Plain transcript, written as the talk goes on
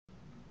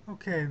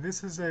Okay,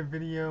 this is a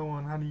video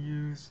on how to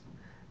use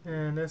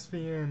an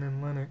SVN in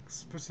Linux,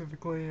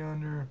 specifically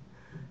under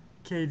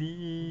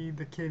KDE,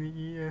 the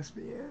KDE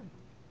SVN.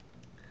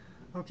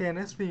 Okay, an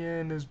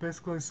SVN is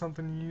basically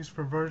something you use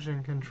for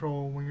version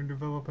control when you're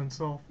developing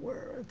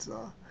software. It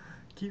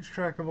keeps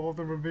track of all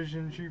the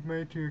revisions you've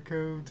made to your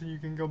code so you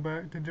can go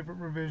back to different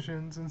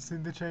revisions and see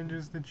the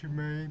changes that you've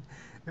made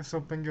if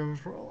something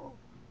goes wrong.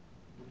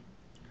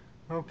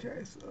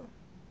 Okay, so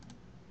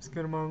let's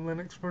go to my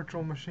Linux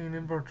virtual machine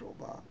in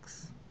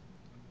VirtualBox.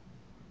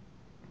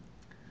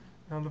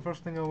 Now the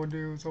first thing I would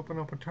do is open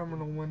up a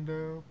terminal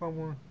window if I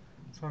want,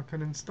 so I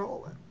could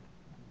install it.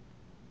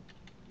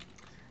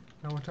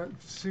 Now we'll type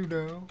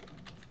sudo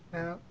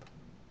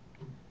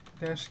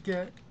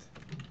apt-get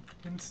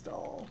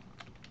install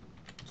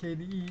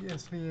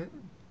KDESVN,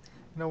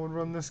 and I would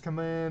run this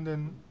command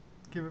and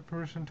give it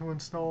permission to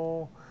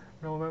install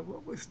and all that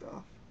lovely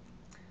stuff.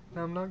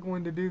 Now I'm not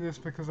going to do this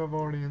because I've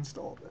already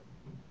installed it,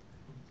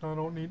 so I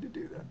don't need to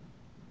do that.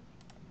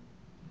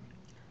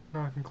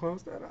 Now I can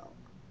close that out.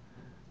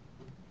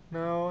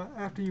 Now,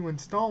 after you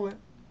install it,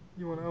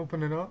 you want to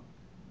open it up,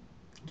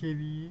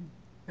 KDE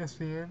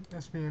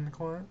SVN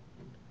client.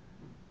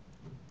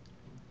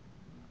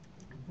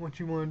 What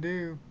you want to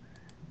do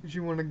is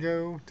you want to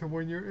go to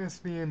where your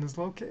SVN is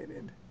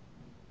located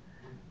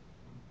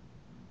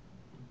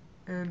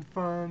and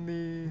find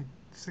the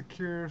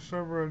secure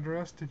server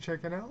address to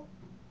check it out.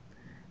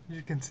 As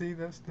you can see,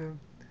 that's the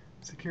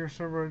secure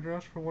server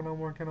address for what I'm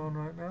working on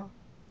right now.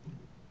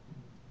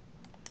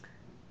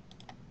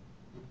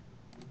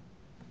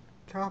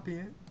 Copy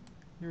it.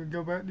 You would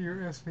go back to your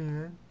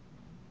SVN.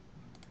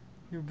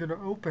 You'll go to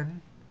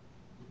open,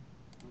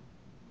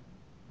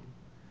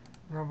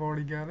 and I've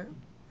already got it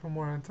from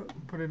where I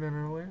put it in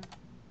earlier.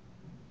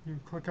 You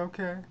click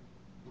OK.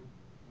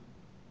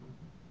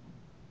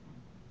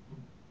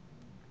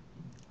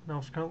 Now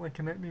it's currently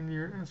connecting to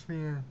your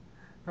SVN.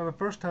 Now the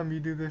first time you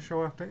do this,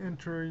 you'll have to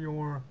enter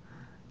your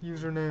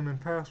username and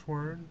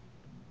password.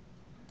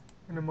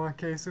 And in my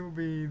case, it will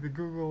be the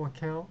Google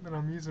account that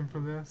I'm using for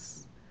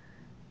this.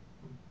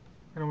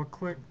 And I will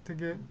click to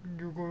get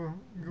Google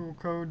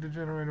code to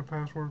generate a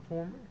password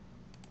for me.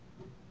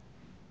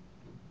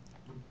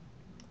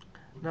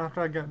 Now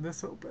after I got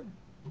this open,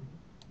 I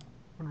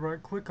would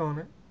right click on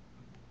it,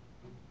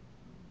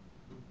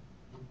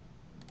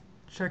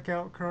 check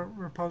out current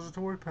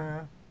repository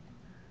path,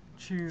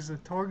 choose a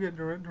target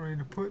directory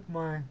to put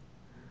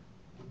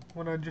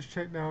what I just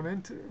checked out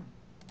into,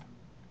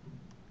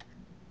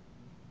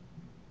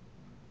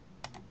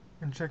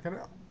 and check it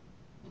out.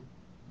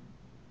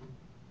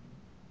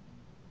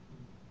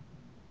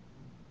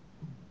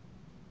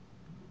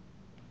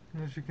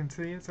 And as you can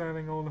see, it's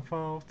adding all the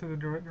files to the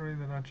directory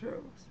that I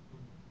chose.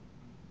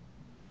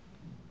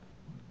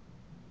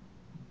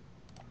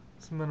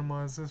 Let's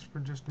minimize this for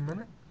just a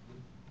minute.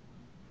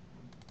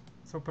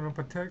 Let's open up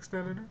a text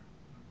editor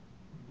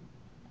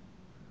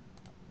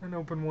and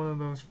open one of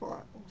those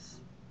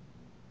files.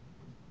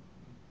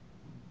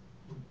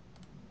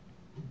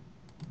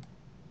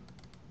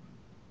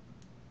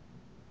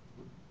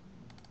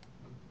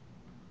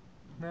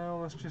 Now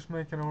let's just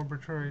make an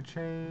arbitrary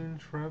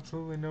change for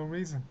absolutely no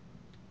reason.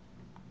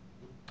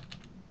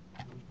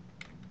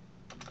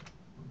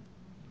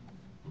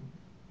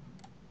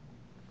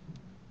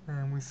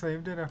 And we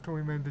saved it after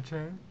we made the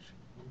change.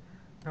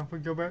 Now if we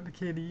go back to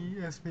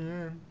KDE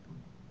SVN,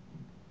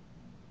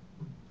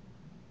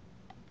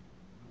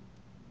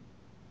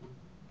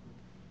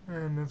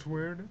 and that's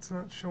weird, it's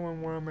not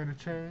showing where I made a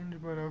change,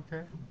 but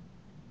okay.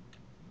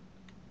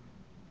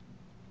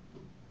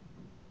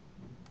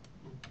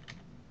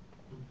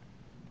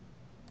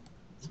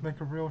 Let's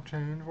make a real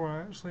change where I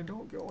actually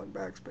don't go and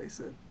backspace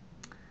it.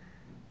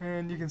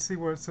 And you can see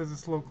where it says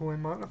it's locally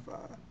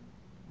modified.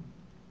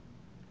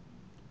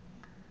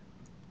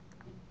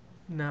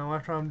 Now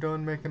after I'm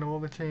done making all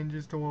the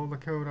changes to all the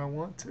code I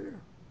want to,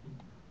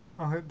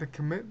 I'll hit the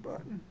commit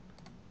button,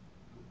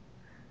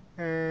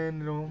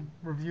 and it'll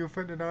review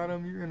affected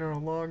item. You enter a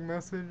log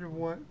message of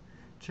what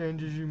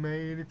changes you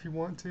made. If you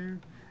want to,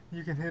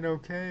 you can hit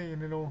OK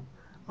and it'll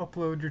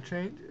upload your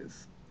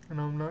changes. And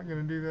I'm not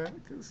going to do that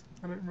because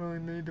I didn't really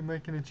need to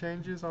make any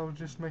changes. I was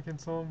just making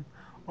some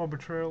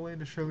arbitrarily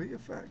to show the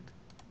effect.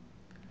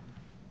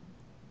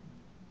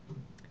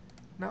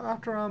 Now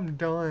after I'm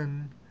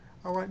done,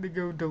 I like to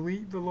go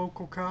delete the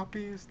local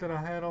copies that I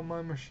had on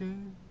my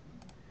machine,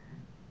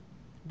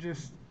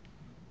 just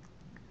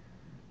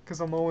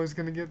because I'm always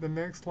going to get the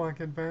next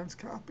advanced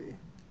copy.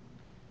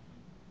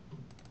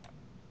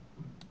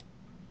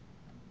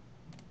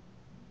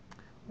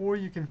 Or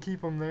you can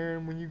keep them there,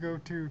 and when you go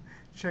to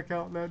check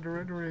out that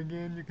directory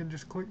again, you can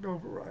just click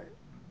overwrite.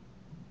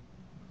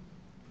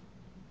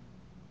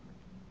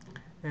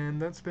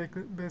 And that's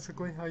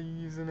basically how you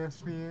use an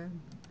SVN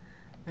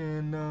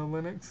and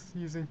Linux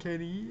using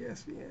KDE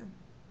SVN.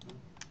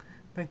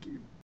 Thank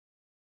you.